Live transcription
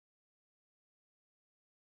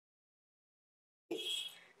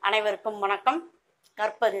அனைவருக்கும் வணக்கம்.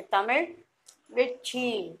 கற்பது தமிழ். வெற்றி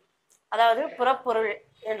அதாவது புறப்பொருள்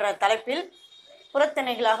என்ற தலைப்பில்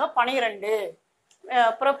புறத்திணைகளாக 12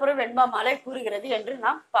 புறப்பொருள் வெண்பாமாலை கூறுகிறது என்று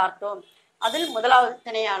நாம் பார்த்தோம். அதில் முதலாவது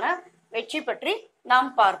திணையான வெற்றி பற்றி நாம்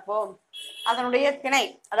பார்ப்போம். அதனுடைய திணை,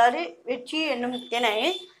 அதாவது வெற்றி என்னும் திணை,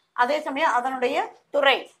 அதே சமயம் அதனுடைய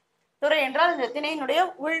துறை என்றால் இந்த திணையினுடைய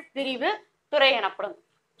உள் பிரிவு துறை எனப்படும்.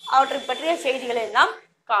 அவற்றை பற்றிய செய்திகளை நாம்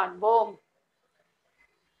காண்போம்.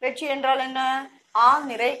 வெற்றி என்றால் என்ன?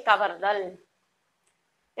 ஆநிறை கவர்தல்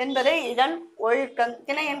என்பதை இதன் ஒழுக்கம்.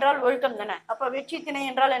 திணை என்றால் ஒழுக்கம் தானே. அப்ப வெற்றி திணை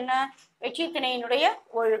என்றால் என்ன? வெற்றி திணையினுடைய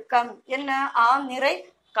ஒழுக்கம் என்ன? ஆநிறை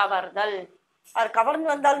கவர்தல். அது கவர்ந்து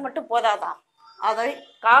வந்தால் மட்டும் போதாதான், அதை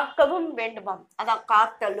காக்கவும் வேண்டுமாம். அதான்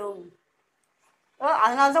காத்தலும்.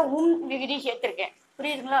 அதனால்தான் விகுதி சேர்த்திருக்கேன்,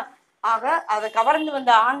 புரியுதுங்களா? ஆக அதை கவர்ந்து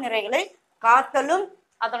வந்த ஆண்நிறைகளை காத்தலும்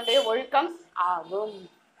அதனுடைய ஒழுக்கம் ஆகும்.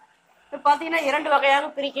 பார்த்தீங்கன்னா 2 வகையாக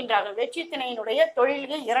பிரிக்கின்றார்கள். வெற்றி திணையினுடைய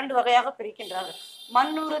தொழில்கள் 2 வகையாக பிரிக்கின்றார்கள்.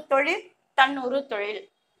 மண்ணூறு தொழில், தன்னூறு தொழில்.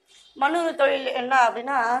 மண்ணூறு தொழில் என்ன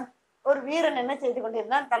அப்படின்னா, ஒரு வீரன் என்ன செய்து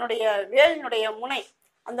கொண்டிருந்தான், தன்னுடைய வேலினுடைய முனை,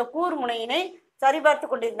 அந்த கூர் முனையினை சரிபார்த்து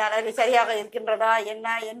கொண்டிருந்தான். அது சரியாக இருக்கின்றதா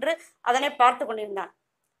என்ன என்று அதனை பார்த்து கொண்டிருந்தான்.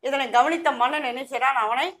 இதனை கவனித்த மன்னன் என்ன செய்றான்,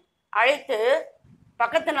 அவனை அழைத்து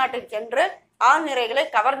பக்கத்து நாட்டுக்கு சென்று ஆண்நிறைகளை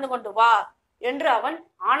கவர்ந்து கொண்டு வா என்று அவன்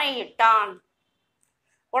ஆணையிட்டான்.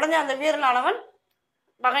 உடனே அந்த வீரனானவன்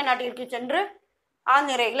பகை நாட்டிற்கு சென்று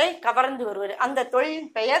ஆண்நிறைகளை கவர்ந்து வருவது. அந்த தொழிலின்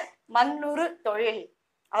பெயர் மண்ணூறு தொழில்.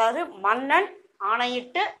 அதாவது மன்னன்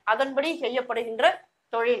ஆணையிட்டு அதன்படி செய்யப்படுகின்ற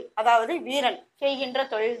தொழில், அதாவது வீரன் செய்கின்ற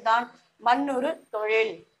தொழில்தான் மண்ணூறு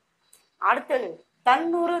தொழில். அடுத்தது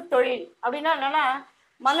தன்னூறு தொழில். அப்படின்னா என்னன்னா,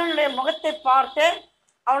 மன்னனுடைய முகத்தை பார்த்து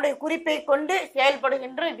அவனுடைய குறிப்பை கொண்டு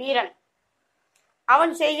செயல்படுகின்ற வீரன்,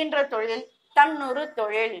 அவன் செய்கின்ற தொழில் தன்னூறு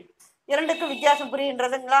தொழில். 2க்கும் வித்தியாசம்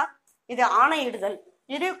புரிகின்றதுங்களா? இது ஆணையிடுதல்,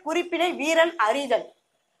 இது குறிப்பினை வீரன் அறிதல்.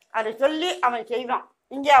 அது சொல்லி அவன் செய்வான்,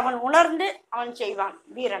 இங்கே அவன் உணர்ந்து அவன் செய்வான்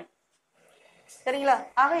வீரன். சரிங்களா?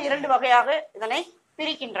 ஆக 2 வகையாக இதனை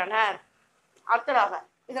பிரிக்கின்றனர். அடுத்ததாக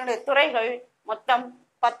இதனுடைய துறைகள் மொத்தம்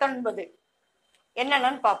 19.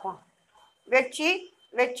 என்னென்னு பார்ப்போம்.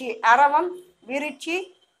 வெற்றி அரவம், விருட்சி,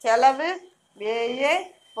 செலவு, வேயே,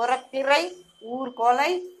 புறத்திரை,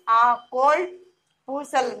 ஊர்கொலை, ஆகோள்,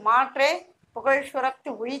 பூசல் மாற்றே, புகழ் சுரத்து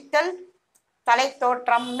உயித்தல், தலை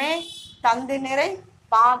தோற்றம்மே, தந்து நிறை,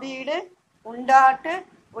 பாவீடு, உண்டாட்டு,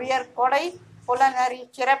 உயர்கொடை, புலனறி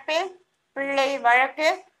சிறப்பே, பிள்ளை வழக்கு,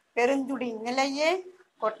 பெருந்துடி நிலையே,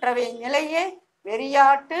 கொற்றவை நிலையே,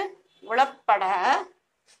 வெறியாட்டு, உளப்பட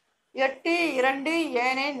 8 2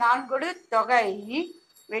 ஏனே 4 தொகை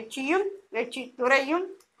வெற்றியும் வெற்றி துறையும்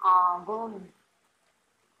ஆகும்.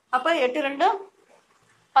 அப்ப 8 2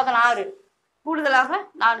 16, கூடுதலாக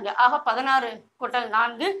 4, ஆக 16 கூட்டல்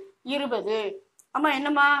 4 20. ஆமா,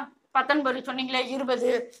 என்னம்மா 19 சொன்னீங்களே,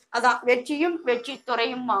 20. அதான் வெற்றியும் வெற்றி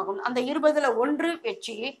துறையும் ஆகும். அந்த 20ல் 1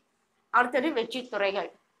 வெற்றி, அடுத்தது வெற்றி துறைகள்.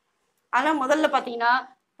 ஆனா முதல்ல பாத்தீங்கன்னா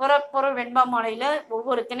புறப்பொருள் வெண்பாமாலையில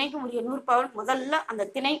ஒவ்வொரு திணைக்கும் உரிய நூற்பாவல் முதல்ல அந்த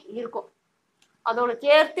திணை இருக்கும். அதோட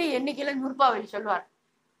சேர்த்து எண்ணிக்கையில நூற்பாவல் சொல்வார்.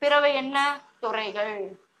 பிறவை என்ன? துறைகள்.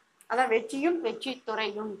 அதான் வெற்றியும் வெற்றி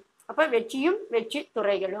துறையும். அப்ப வெற்றியும் வெற்றி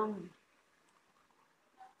துறைகளும்.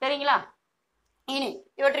 சரிங்களா? இனி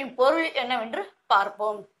இவற்றின் பொருள் என்னவென்று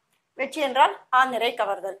பார்ப்போம். வெற்றி என்றால் ஆண்நிறை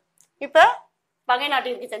கவர்தல். இப்ப பகை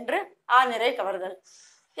நாட்டிற்கு சென்று ஆண்நிறை கவர்தல்.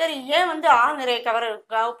 சரி, ஏன் ஆண்நிறை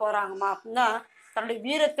கவர்றதுக்காக போறாங்கம்மா அப்படின்னா, தன்னுடைய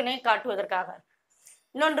வீரத்தினை காட்டுவதற்காக.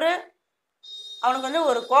 இன்னொன்று, அவனுக்கு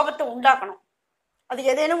ஒரு கோபத்தை உண்டாக்கணும். அது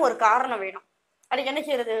ஏதேனும் ஒரு காரணம் வேணும். அதுக்கு என்ன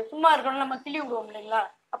செய்யறது? சும்மா இருக்கணும், நம்ம கிள்ளி விடுவோம் இல்லைங்களா?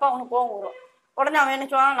 அப்ப அவனுக்கு கோபம் வரும். உடனே அவன் என்ன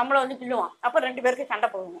செய்வான், நம்மளை கிள்ளுவான். அப்ப 2 பேருக்கு சண்டை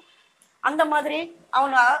போடுவோம். அந்த மாதிரி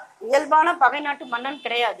அவன் இயல்பான பகை நாட்டு மன்னன்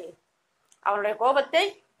கிடையாது. அவனுடைய கோபத்தை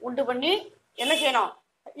உண்டு பண்ணி என்ன செய்யணும்,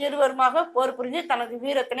 இருவருமாக போர் புரிஞ்சு தனது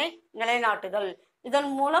வீரத்தினை நிலைநாட்டுதல், இதன்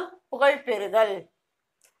மூலம் புகழ் பெறுதல்.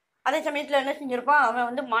 அதே சமயத்துல என்ன செஞ்சிருப்பான், அவன்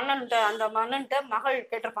அந்த மன்னன்கிட்ட மகள்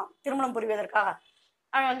கேட்டிருப்பான் திருமணம் புரிவதற்காக.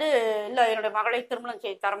 அவன் இல்லை, என்னுடைய மகளை திருமணம்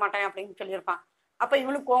செய்து தரமாட்டேன் அப்படின்னு சொல்லியிருப்பான். அப்ப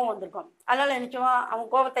இவனுக்கு கோபம் வந்திருக்கும். அதனால நினைச்சுவான்,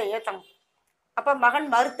 அவன் கோபத்தை ஏற்றணும். அப்ப மகன்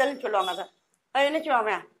மறுத்தல்னு சொல்லுவாங்க. அதை என்ன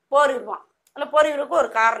செய்வான், போரிடுவான். அந்த போரிடுறதுக்கு ஒரு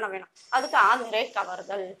காரணம் வேணும். அதுக்கு ஆண்நிறை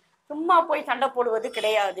கவர்தல். சும்மா போய் சண்டை போடுவது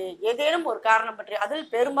கிடையாது, ஏதேனும் ஒரு காரணம் பற்றி. அதில்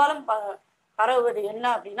பெரும்பாலும் பரவுவது என்ன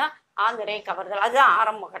அப்படின்னா ஆண்நிறை கவர்தல். அதுதான்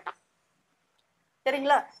ஆரம்ப கட்டம்.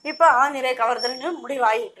 சரிங்களா? இப்ப ஆண்நிறை கவர்தல்னு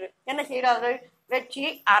முடிவாயிற்று. என்ன செய்கிறார்கள்? வெற்றி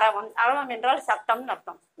அரவம். அரவம் என்றால் சத்தம்னு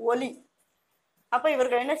அர்த்தம், ஒலி. அப்ப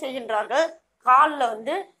இவர்கள் என்ன செய்கின்றார்கள்,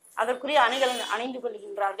 காலில் அதற்குரிய அணிகள் அணிந்து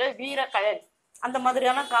கொள்கின்றார்கள். வீர கழல், அந்த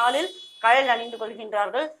மாதிரியான காலில் கழல் அணிந்து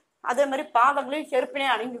கொள்கின்றார்கள். அதே மாதிரி பாதங்களில் செருப்பினை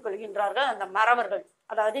அணிந்து கொள்கின்றார்கள் அந்த மறவர்கள்,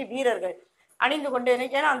 அதாவது வீரர்கள். அணிந்து கொண்டு,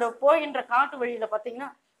 ஏன்னா அந்த போகின்ற காட்டு வழியில பார்த்தீங்கன்னா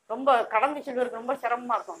ரொம்ப கடந்து செல்வதற்கு ரொம்ப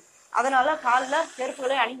சிரமமா இருக்கும். அதனால காலில்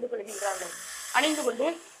செருப்புகளை அணிந்து கொள்கின்றார்கள். அணிந்து கொண்டு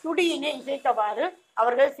துடியினை இசைத்தவாறு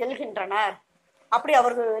அவர்கள் செல்கின்றனர். அப்படி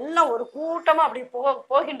அவர்கள் எல்லாம் ஒரு கூட்டமா அப்படி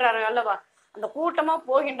போகின்றார்கள் அல்லவா. அந்த கூட்டமா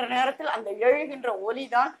போகின்ற நேரத்தில் அந்த எழுகின்ற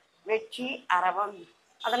ஒலிதான் வெற்றி அரவம்.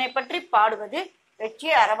 அதனை பற்றி பாடுவது வெற்றி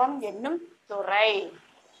அரவம் என்னும் துறை.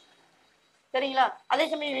 சரிங்களா? அதே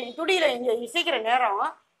சமயம் துடியில இங்க இசைக்கிற நேரம்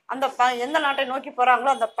அந்த எந்த நாட்டை நோக்கி போறாங்களோ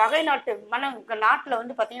அந்த பகை நாட்டு நாட்டுல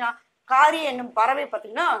வந்து பாத்தீங்கன்னா காரி என்னும் பறவை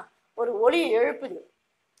பாத்தீங்கன்னா ஒரு ஒலி எழுப்புது.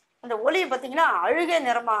 அந்த ஒலி பாத்தீங்கன்னா அழுகை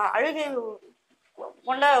நிறமாக அழுகை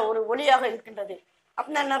கொண்ட ஒரு ஒலியாக இருக்கின்றது.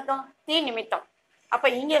 அப்படின்னா என்ன அர்த்தம்? தீ நிமித்தம். அப்ப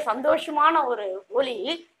இங்கே சந்தோஷமான ஒரு ஒலி,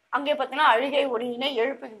 அங்கே பார்த்தீங்கன்னா அழுகை ஒலியினை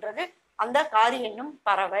எழுப்புகின்றது அந்த காரி என்னும்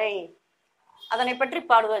பறவை. அதனை பற்றி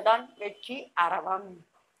பாடுவதுதான் வெற்றி அரவம்.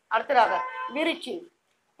 அடுத்ததாக விருச்சி.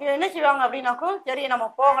 இது என்ன செய்வாங்க அப்படின்னாக்கும், சரி நம்ம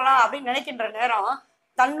போகலாம் அப்படின்னு நினைக்கின்ற நேரம்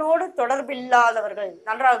தன்னோடு தொடர்பில்லாதவர்கள்,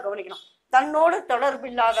 நன்றாக கவனிக்கணும், தன்னோடு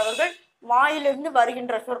தொடர்பில்லாதவர்கள் வாயிலிருந்து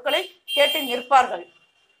வருகின்ற சொற்களை கேட்டு நிற்பார்கள்.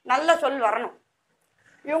 நல்ல சொல் வரணும்,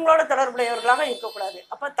 இவங்களோட தொடர்புடையவர்களாக இருக்கக்கூடாது.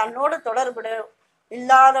 அப்ப தன்னோடு தொடர்புடைய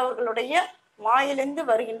இல்லாதவர்களுடைய வாயிலிருந்து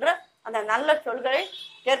வருகின்ற அந்த நல்ல சொல்களை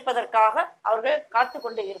கேட்பதற்காக அவர்கள் காத்து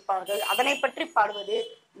கொண்டு இருப்பார்கள். அதனை பற்றி பாடுவது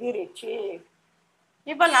வீரிச்சி.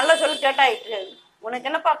 இப்ப நல்ல சொல் கேட்டாயிற்று, உனக்கு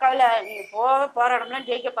என்னப்பா கவலை, நீ போற இடம்லாம்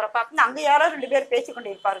ஜெயிக்க போறப்பா அப்படின்னு அங்க யாரோ 2 பேர்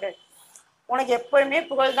பேசிக்கொண்டு இருப்பார்கள். உனக்கு எப்பவுமே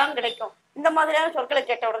புகழ் தான் கிடைக்கும். இந்த மாதிரியான சொற்களை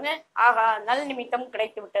கேட்ட உடனே ஆகா, நல் நிமித்தம்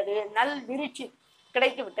கிடைத்து விட்டது, நல் விருச்சி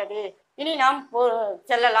கிடைத்து விட்டது, இனி நாம்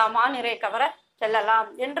செல்லலாம், மாநிறை கவர செல்லலாம்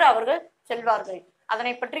என்று அவர்கள் செல்வார்கள்.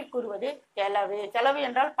 அதனை பற்றி கூறுவது செலவு. செலவு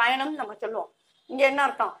என்றால் பயணம் நம்ம சொல்லுவோம். இங்க என்ன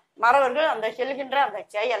அர்த்தம்? மறவர்கள் அந்த செல்கின்ற அந்த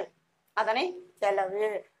செயல், அதனை செலவு.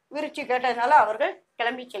 விருச்சி கேட்டதுனால அவர்கள்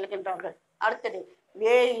கிளம்பி செல்கின்றார்கள். அடுத்தது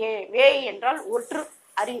வேயே. வேய் என்றால் ஒற்று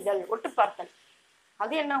அறிதல், ஒட்டு பார்த்தல்.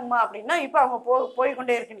 அது என்ன உமா அப்படின்னா, இப்ப அவங்க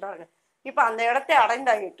போய்கொண்டே இருக்கின்றார்கள். இப்ப அந்த இடத்தை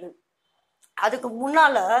அடைந்தாயிற்று. அதுக்கு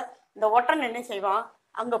முன்னால இந்த ஒற்றன் என்ன செய்வான்,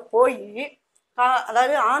 அங்க போய்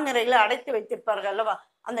அதாவது ஆநிறைகளை அடைத்து வைத்திருப்பார்கள் அல்லவா,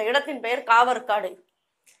 அந்த இடத்தின் பெயர் காவற்காடு.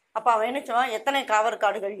 அப்ப அவன் என்ன செய்வான், எத்தனை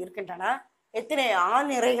காவற்காடுகள் இருக்கின்றன, எத்தனை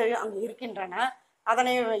ஆநிறைகள் அங்கு இருக்கின்றன,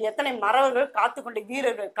 அதனை எத்தனை மறவர்கள் காத்துக்கொண்டு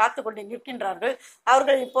வீரர்கள் காத்துக்கொண்டு நிற்கின்றார்கள்,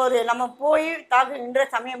 அவர்கள் இப்போது நம்ம போய் தாக்குகின்ற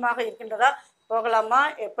சமயமாக இருக்கின்றதா, போகலாமா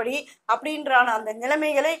எப்படி அப்படின்றான அந்த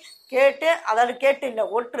நிலைமைகளை கேட்டு, அதாவது கேட்டு இல்லை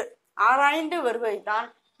ஒற்று ஆராய்ந்து வருவதுதான்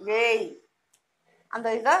வேய். அந்த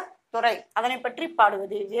இதுதான் துறை. அதனை பற்றி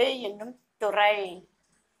பாடுவது வேய் என்னும் துறை.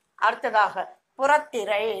 அடுத்ததாக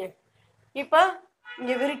புறத்திரை. இப்ப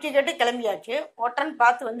இங்க விருச்சி கேட்டு கிளம்பியாச்சு, ஒற்றன்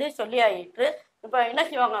பார்த்து வந்து சொல்லி ஆயிற்று. இப்ப என்ன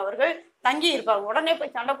செய்வாங்க, அவர்கள் தங்கி இருப்பாங்க. உடனே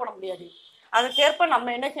போய் சண்டை போட முடியாது. அதுக்கேற்ப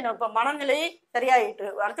நம்ம என்ன செய்யணும், இப்ப மனநிலையை சரியாயிற்று,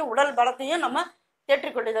 அடுத்து உடல் பலத்தையும் நம்ம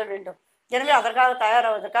தேற்றிக்கொள்ளுதல் வேண்டும். எனவே அதற்காக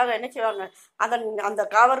தயாராவதற்காக என்ன செய்வாங்க, அந்த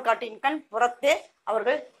காவற்காட்டின் கண் புறத்தே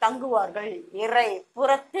அவர்கள் தங்குவார்கள். இறை,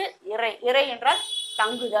 புறத்து இறை. இறை என்றால்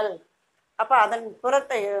தங்குதல். அப்ப அதன்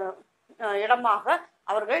புறத்தை இடமாக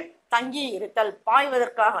அவர்கள் தங்கி இருத்தல்,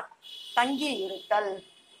 பாய்வதற்காக தங்கி இருத்தல்.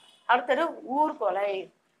 அடுத்தது ஊர்கொலை.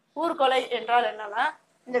 ஊர்கொலை என்றால் என்னன்னா,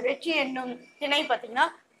 இந்த வெற்றி என்னும் திணை பார்த்தீங்கன்னா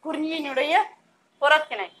குறிஞ்சியினுடைய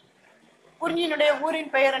புறத்திணை. குறிஞ்சியினுடைய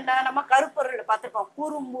ஊரின் பெயர் என்ன, நம்ம கருப்பொருள் பார்த்திருக்கோம்,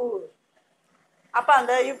 குறும்பு. அப்ப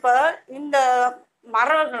அந்த இப்ப இந்த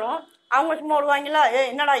மறவர்களும் அவங்க சும்மா விடுவாங்களா,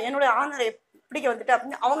 என்னடா என்னுடைய ஆணரை பிடிக்க வந்துட்டு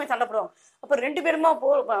அப்படின்னு அவங்க சண்டை போடுவாங்க. அப்ப 2 பேருமா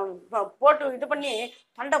போட்டு இது பண்ணி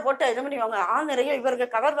சண்டை போட்டு இது பண்ணி அவங்க ஆணரையும்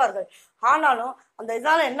இவர்கள் கவர்வார்கள். ஆனாலும் அந்த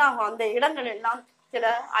இதால என்ன ஆகும், அந்த இடங்கள் எல்லாம்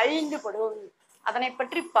சில அழிந்து படும். அதனை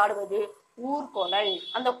பற்றி பாடுவது ஊர்கொலை.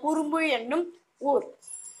 அந்த குறும்பு என்னும் ஊர்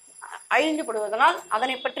அழிந்து படுவதனால்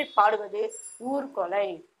அதனை பற்றி பாடுவது ஊர்கொலை.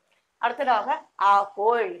 அடுத்ததாக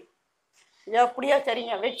போய். எப்படியோ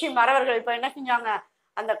சரிங்க, வெற்றி மறவர்கள் இப்ப என்ன செஞ்சாங்க,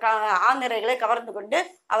 அந்த ஆநிறைகளை கவர்ந்து கொண்டு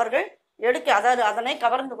அவர்கள் அதாவது அதனை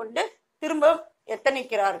கவர்ந்து கொண்டு திரும்ப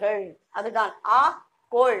எத்தனிக்கிறார்கள். அதுதான்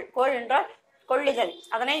கோள். கோள் என்றால் கொள்ளுதல்,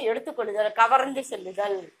 அதனை எடுத்துக்கொள்ளுதல், கவர்ந்து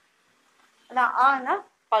செல்லுதல். ஆனா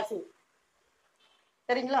பசு.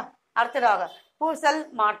 சரிங்களா? அடுத்ததாக பூசல்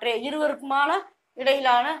மாற்றே. இருவருக்குமான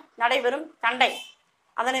இடையிலான நடைபெறும் சண்டை,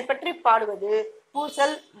 அதனை பற்றி பாடுவது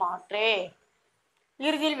பூசல் மாற்றே.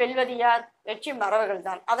 இறுதியில் வெல்வது யார்? வெற்றி மறவர்கள்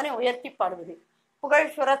தான். அதனை உயர்த்தி பாடுவது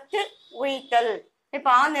புகழ் சுரத்து உயித்தல். இப்ப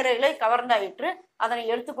ஆநிறைகளை கவர்ந்தாயிற்று, அதனை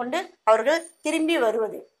எடுத்துக்கொண்டு அவர்கள் திரும்பி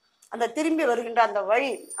வருவது, அந்த திரும்பி வருகின்ற அந்த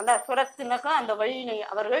வழி, அந்த சுரத்தினக்கும் அந்த வழியினை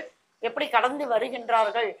அவர்கள் எப்படி கடந்து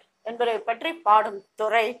வருகின்றார்கள் என்பதை பற்றி பாடும்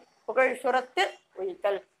துறை புகழ் சுரத்து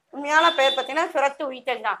உயித்தல். உண்மையான பெயர் பார்த்தீங்கன்னா சுரத்து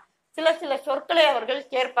உயித்தல் தான். சில சொற்களை அவர்கள்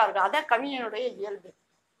சேர்ப்பார்கள், அதான் கவிஞனுடைய இயல்பு,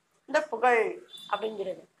 இந்த புகழ்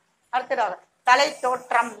அப்படிங்கிறது. அடுத்ததாக தலை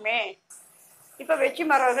தோற்றமே. இப்போ வெற்றி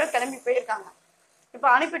மறவர்கள் கிளம்பி போயிருக்காங்க. இப்போ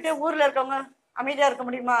அனுப்பிட்டு ஊரில் இருக்கவங்க அமைதியாக இருக்க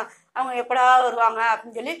முடியுமா? அவங்க எப்படா வருவாங்க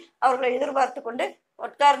அப்படின்னு சொல்லி அவர்களை எதிர்பார்த்து கொண்டு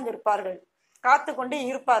உட்கார்ந்து இருப்பார்கள், காத்து கொண்டு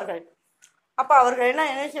இருப்பார்கள். அப்போ அவர்கள்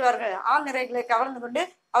என்ன செய்வார்கள்? ஆண்நிறைகளை கவர்ந்து கொண்டு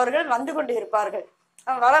அவர்கள் வந்து கொண்டு இருப்பார்கள்.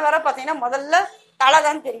 வர வர பார்த்தீங்கன்னா முதல்ல தலை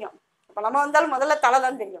தான் தெரியும். இப்போ நம்ம வந்தாலும் முதல்ல தலை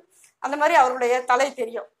தான் தெரியும். அந்த மாதிரி அவருடைய தலை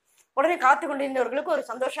தெரியும். உடனே காத்து கொண்டிருந்தவர்களுக்கு ஒரு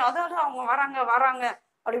சந்தோஷம், அதாவது அவங்க வராங்க வராங்க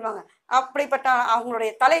அப்படிம்பாங்க. அப்படிப்பட்ட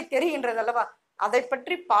அவங்களுடைய தலை தெரிகின்றது அல்லவா? அதை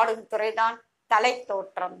பற்றி பாடும் துறைதான் தலை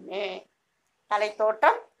தோற்றமே. தலை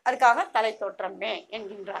தோற்றம், அதுக்காக தலை தோற்றமே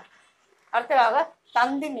என்கின்றார். அடுத்ததாக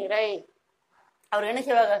தந்து நிறை. அவர் என்ன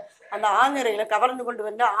செய்வாங்க? அந்த ஆண்நிறைகளை கவர்ந்து கொண்டு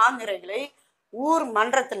வந்த ஆண்நிறைகளை ஊர்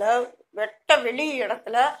மன்றத்துல வெட்ட வெளி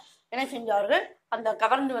இடத்துல என்ன செஞ்சார்கள்? அந்த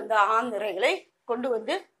கவர்ந்து வந்த ஆண்நிறைகளை கொண்டு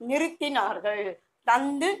வந்து நிறுத்தினார்கள்.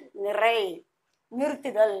 தந்து நிறை,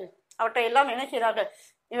 நிறுத்துதல். அவற்றையெல்லாம் என்ன செய்தார்கள்?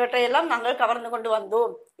 இவற்றையெல்லாம் நாங்கள் கவர்ந்து கொண்டு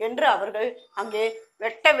வந்தோம் என்று அவர்கள் அங்கே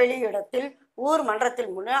வெட்ட வெளி இடத்தில் ஊர்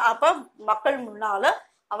மன்றத்தில் முன்ன, அப்ப மக்கள் முன்னால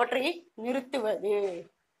அவற்றை நிறுத்துவது.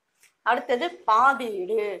 அடுத்தது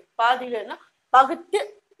பாதீடு. பாதீடுன்னா பகுத்து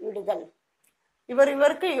விடுதல்.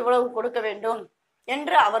 இவருக்கு இவ்வளவு கொடுக்க வேண்டும்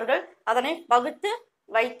என்று அவர்கள் அதனை பகுத்து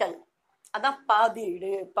வைத்தல். அதான்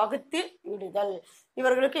பாதீடு, பகுத்து விடுதல்.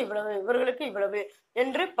 இவர்களுக்கு இவ்வளவு, இவர்களுக்கு இவ்வளவு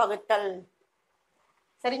என்று பகுத்தல்.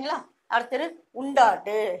 சரிங்களா? அடுத்தது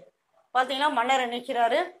உண்டாட்டு. பார்த்தீங்கன்னா மன்னர்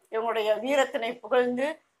நினைக்கிறாரு, இவங்களுடைய வீரத்தினை புகழ்ந்து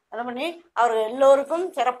அதை பண்ணி அவர்கள் எல்லோருக்கும்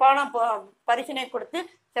சிறப்பான பரிசினை கொடுத்து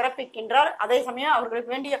சிறப்பிக்கின்றார். அதே சமயம்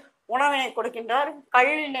அவர்களுக்கு வேண்டிய உணவினை கொடுக்கின்றார்,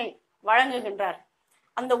 கள்ளினை வழங்குகின்றார்.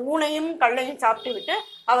 அந்த ஊனையும் கள்ளையும் சாப்பிட்டு விட்டு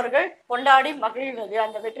அவர்கள் கொண்டாடி மகிழ்வது,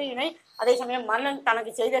 அந்த வெற்றியினை, அதே சமயம் மன்னன்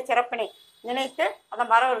தனக்கு செய்த சிறப்பினை நினைத்து அந்த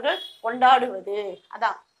மறவர்கள் கொண்டாடுவது.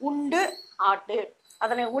 அதான் உண்டு ஆட்டு.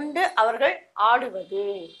 அதனை உண்டு அவர்கள் ஆடுவது.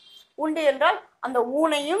 உண்டு என்றால் அந்த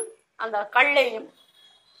ஊனையும் அந்த கள்ளையும்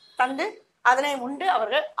தந்து அதனை உண்டு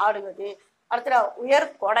அவர்கள் ஆடுவது. அடுத்த உயர்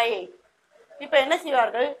கொடை. இப்ப என்ன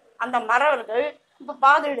செய்வார்கள்? அந்த மறவர்கள் இப்ப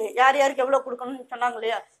பாதீடு யார் யாருக்கு எவ்வளவு கொடுக்கணும்னு சொன்னாங்க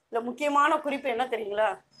இல்லையா? இதுல முக்கியமான குறிப்பு என்ன தெரியுங்களா?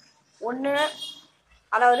 ஒண்ணு,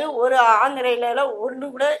 அதாவது ஒரு ஆண்நிறையில ஒண்ணு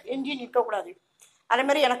கூட எஞ்சி நிற்க கூடாது. அதே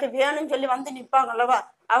மாதிரி எனக்கு வேணும்னு சொல்லி வந்து நிற்பாங்க அல்லவா,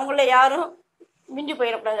 அவங்கள யாரும் மிஞ்சி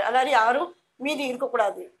போயிடக்கூடாது, அதாவது யாரும் மீதி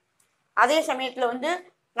இருக்கக்கூடாது. அதே சமயத்துல வந்து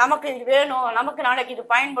நமக்கு இது வேணும், நமக்கு நாளைக்கு இது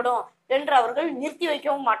பயன்படும் என்று அவர்கள் நிறுத்தி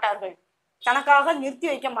வைக்கவும் மாட்டார்கள். தனக்காக நிறுத்தி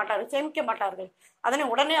வைக்க மாட்டார்கள், சேமிக்க மாட்டார்கள். அதனை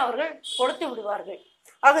உடனே அவர்கள் கொடுத்து விடுவார்கள்.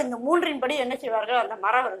 ஆக இந்த மூன்றின்படி என்ன செய்வார்கள்? அந்த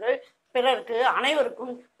மறவர்கள் பிறருக்கு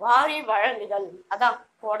அனைவருக்கும் வாரி வழங்குதல். அதான்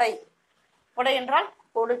கொடை. கொடை என்றால்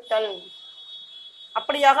கொடுத்தல்.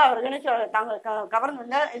 அப்படியாக அவர்கள் என்ன செய்வார்கள்? தாங்கள்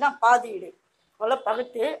கவர்ந்து இதான் பாதீடு.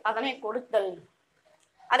 பகுத்து அதனை கொடுத்தல்.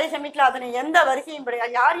 அதே சமயத்துல அதனை எந்த வரிசையும் படி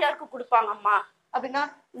யார் யாருக்கு கொடுப்பாங்கம்மா அப்படின்னா,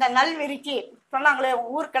 இந்த நல்விருச்சி சொன்னாங்களே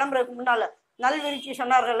ஊர் கிளம்புறதுக்கு முன்னால, நல்விருச்சி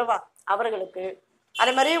சொன்னார்கள் அல்லவா, அவர்களுக்கு.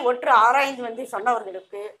 அதே மாதிரி ஒற்று ஆராய்ந்து வந்து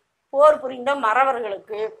சொன்னவர்களுக்கு, போர் புரிந்த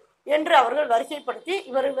மறவர்களுக்கு என்று அவர்கள் வரிசைப்படுத்தி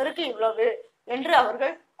இவருக்கு இவ்வளவு என்று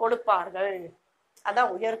அவர்கள் கொடுப்பார்கள்.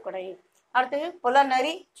 அதான் உயர்கொடை. அடுத்தது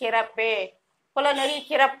புலனறி சிறப்பே. புலனறி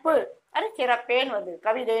சிறப்பு, அது சிறப்பேன்னு வந்து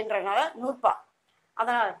கவிதைன்றனால நூற்பா.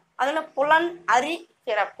 அதனால அதுல புலன் அறி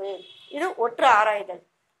சிறப்பு. இது ஒற்று ஆராய்தல்.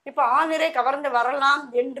 இப்ப ஆணிரை கவர்ந்து வரலாம்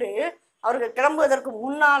என்று அவர்கள் கிளம்புவதற்கு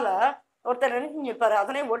முன்னால ஒருத்தர் நினைச்சிருப்பாரு,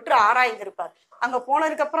 அதனை ஒற்று ஆராய்ந்திருப்பார். அங்க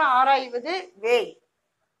போனதுக்கு அப்புறம் ஆராய்வது வேய்.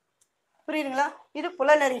 புரியுதுங்களா? இது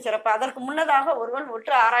புலனறி சிறப்பு. அதற்கு முன்னதாக ஒருவன்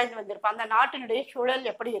ஒற்று ஆராய்ந்து வந்திருப்பான். அந்த நாட்டினுடைய சூழல்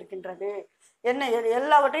எப்படி இருக்கின்றது, என்ன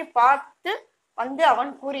எல்லாவற்றையும் பார்த்து வந்து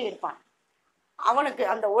அவன் கூறியிருப்பான். அவனுக்கு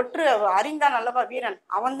அந்த ஒற்று அறிந்தான் அல்லவா வீரன்,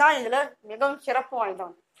 அவன் தான் இதுல மிகவும் சிறப்பு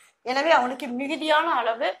வாய்ந்தவன். எனவே அவனுக்கு மிகுதியான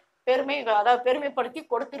அளவு பெருமை, அதாவது பெருமைப்படுத்தி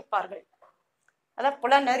கொடுத்திருப்பார்கள். அதான்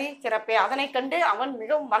புலனறி சிறப்பே. அதனை கண்டு அவன்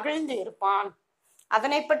மிகவும் மகிழ்ந்து இருப்பான்.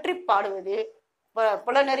 அதனை பற்றி பாடுவது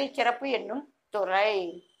புலனறி சிறப்பு என்னும் துறை.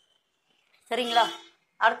 சரிங்களா?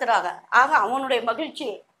 அடுத்ததாக ஆக அவனுடைய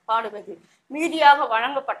மகிழ்ச்சியை பாடுவது மீதியாக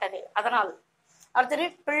வழங்கப்பட்டது. அதனால் அடுத்தது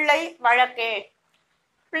பிள்ளை வழக்கே.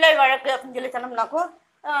 பிள்ளை வழக்கு அப்படின்னு சொல்லி சொன்னோம்னாக்கோ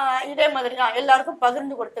இதே மாதிரி தான் எல்லாருக்கும்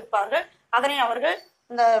பகிர்ந்து கொடுத்திருப்பார்கள். அதனை அவர்கள்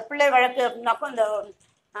இந்த பிள்ளை வழக்கு அப்படின்னாக்கோ இந்த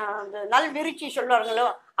நல்விருச்சி சொல்வார்களோ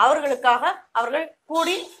அவர்களுக்காக அவர்கள்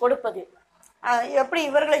கூடி கொடுப்பது. எப்படி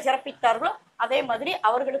இவர்களை சிறப்பித்தார்களோ அதே மாதிரி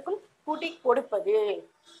அவர்களுக்கும் கூட்டி கொடுப்பது.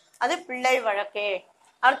 அது பிள்ளை வழக்கே.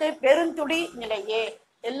 அடுத்தது பெருந்துடி நிலையே.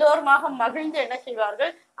 எல்லோருமாக மகிழ்ந்து என்ன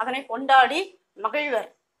செய்வார்கள்? அதனை கொண்டாடி மகிழ்வர்.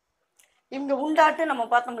 இங்கு உண்டாட்டு நம்ம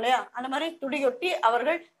பார்த்தோம் இல்லையா, அந்த மாதிரி துடியொட்டி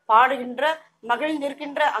அவர்கள் பாடுகின்ற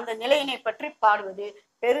மகிழ்ந்திருக்கின்ற அந்த நிலையினை பற்றி பாடுவது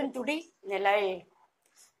பெருந்துடி நிலை.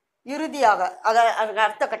 இறுதியாக அதுக்கு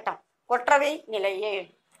அர்த்த கட்டம் கொற்றவை நிலையே.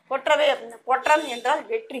 கொற்றவை, கொற்றம் என்றால்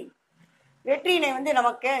வெற்றி. வெற்றியினை வந்து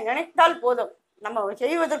நமக்கு நினைத்தால் போதும், நம்ம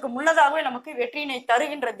செய்வதற்கு முன்னதாகவே நமக்கு வெற்றியினை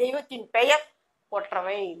தருகின்ற தெய்வத்தின் பெயர்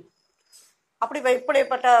கொற்றவை.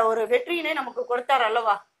 இப்படிப்பட்ட ஒரு வெற்றியினை நமக்கு கொடுத்தார்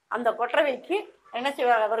அல்லவா, அந்த கொற்றவைக்கு என்ன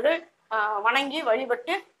செய்வார் அவர்கள்? வணங்கி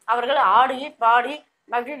வழிபட்டு அவர்கள் ஆடி பாடி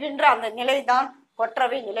மகிழ்கின்ற அந்த நிலைதான்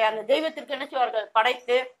கொற்றவை நிலை. அந்த தெய்வத்திற்கு என்ன செய்வார்கள்?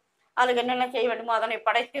 படைத்து அதுக்கு என்னென்ன செய்ய வேண்டுமோ அதனை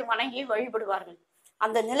படைத்து வணங்கி வழிபடுவார்கள்.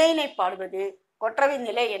 அந்த நிலையினை பாடுவது கொற்றவை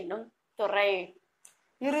நிலை என்னும் துறை.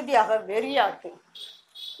 இறுதியாக வெறியாட்டு.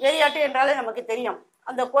 வெறியாட்டு என்றாலே நமக்கு தெரியும்.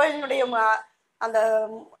 அந்த கோயிலினுடைய அந்த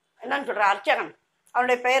என்னன்னு சொல்ற அர்ச்சகன்,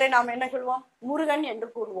 அவனுடைய பெயரை நாம் என்ன சொல்வோம்? முருகன் என்று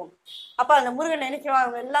கூறுவோம். அப்ப அந்த முருகன் என்ன செய்வான்?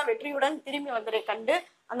 அவங்க எல்லாம் வெற்றியுடன் திரும்பி வந்ததை கண்டு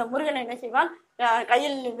அந்த முருகன் என்ன செய்வான்?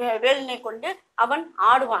 கையில் வேலினை கொண்டு அவன்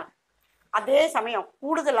ஆடுவான். அதே சமயம்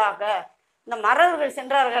கூடுதலாக இந்த மறவர்கள்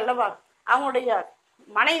சென்றார்கள் அல்லவா, அவங்களுடைய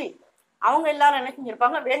மனைவி அவங்க எல்லாரும் என்ன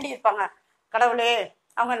செஞ்சிருப்பாங்க? வேண்டி இருப்பாங்க, கடவுளே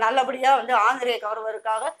அவங்க நல்லபடியா ஆந்திரையை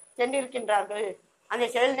கவர்வதற்காக சென்றிருக்கின்றார்கள், அந்த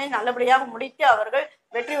செயலினை நல்லபடியாக முடித்து அவர்கள்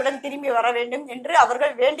வெற்றியுடன் திரும்பி வர வேண்டும் என்று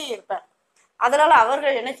அவர்கள் வேண்டி இருப்பார். அதனால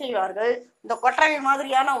அவர்கள் என்ன செய்வார்கள்? இந்த கொற்றவை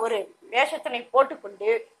மாதிரியான ஒரு வேஷத்தினை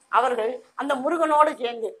போட்டுக்கொண்டு அவர்கள் அந்த முருகனோடு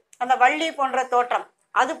சேர்ந்து அந்த வள்ளி போன்ற தோற்றம்,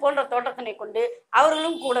 அது போன்ற தோற்றத்தினை கொண்டு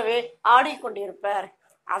அவர்களும் கூடவே ஆடிக்கொண்டிருப்பார்.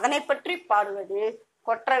 அதனை பற்றி பாடுவது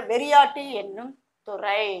வெறியாட்டு என்னும்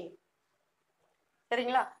துறை.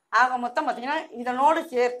 சரிங்களா? ஆக மொத்தம் பார்த்தீங்கன்னா இதனோடு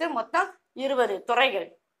சேர்த்து மொத்தம் 20 துறைகள்.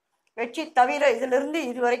 வெற்றி தவிர இதிலிருந்து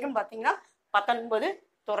இதுவரைக்கும் பார்த்தீங்கன்னா 19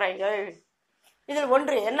 துறைகள். இதில்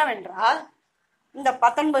ஒன்று என்னவென்றால், இந்த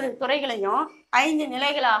 19 துறைகளையும் 5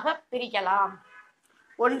 நிலைகளாக பிரிக்கலாம்.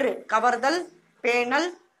 ஒன்று கவர்தல், பேணல்,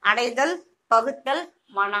 அடைதல், பகுத்தல்,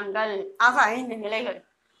 மணங்கள் ஆக 5 நிலைகள்.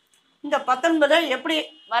 இந்த 19 எப்படி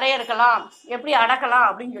வரையறுக்கலாம், எப்படி அடக்கலாம்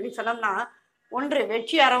அப்படின்னு சொல்லி சொன்னோம்னா, ஒன்று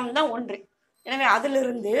வெற்றி அறம் தான் ஒன்று. எனவே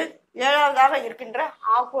அதிலிருந்து 7வதாக இருக்கின்ற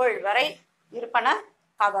ஆகோள் வரை இருப்பன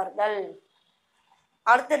கவர்தல்.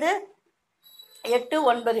 அடுத்தது 8,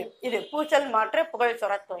 9 இது பூசல் மாற்று புகழ்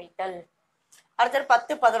சொர துவைத்தல். அடுத்தது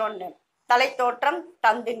 10, 11 தலை தோற்றம்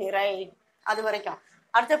தந்து நிறை, அது வரைக்கும்.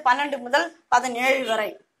 அடுத்தது 12 முதல் 17 வரை,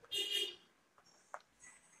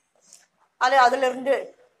 அதிலிருந்து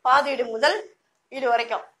பாதீடு முதல் இது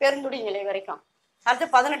வரைக்கும் பெருந்துடி நிலை வரைக்கும். அடுத்து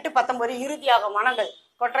 18, 19 இறுதியாக மணங்கள்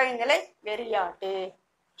கொற்றவை நிலை வெறியாட்டு.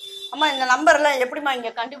 அம்மா இந்த நம்பர் எல்லாம் எப்படிமா இங்க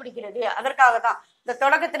கண்டுபிடிக்கிறது? அதற்காக தான் இந்த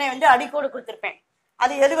தொடக்கத்தினை அடிக்கோடு கொடுத்திருப்பேன்.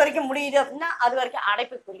 அது எது வரைக்கும் முடியுது அப்படின்னா அது வரைக்கும்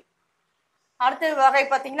அடைப்புக்குறி. அடுத்த வகை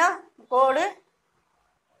பார்த்தீங்கன்னா கோடு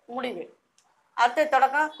முடிவு, அடுத்த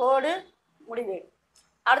தொடக்கம் கோடு முடிவு,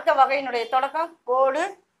 அடுத்த வகையினுடைய தொடக்கம் கோடு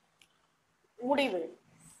முடிவு,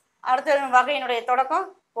 அடுத்த வகையினுடைய தொடக்கம்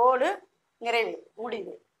கோடு நிறைவு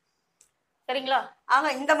முடிவு. சரிங்களா?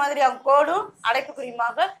 ஆக இந்த மாதிரி கோடும்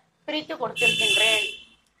அடைப்புக்குறியுமாக பிரித்து கொடுத்திருக்கின்றேன்.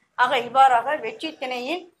 ஆக இவ்வாறாக வெற்றி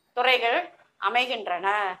திணையின் துறைகள் அமைகின்றன.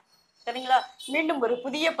 சரிங்களா? மீண்டும் ஒரு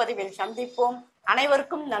புதிய பதிவில் சந்திப்போம்.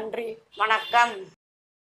 அனைவருக்கும் நன்றி, வணக்கம்.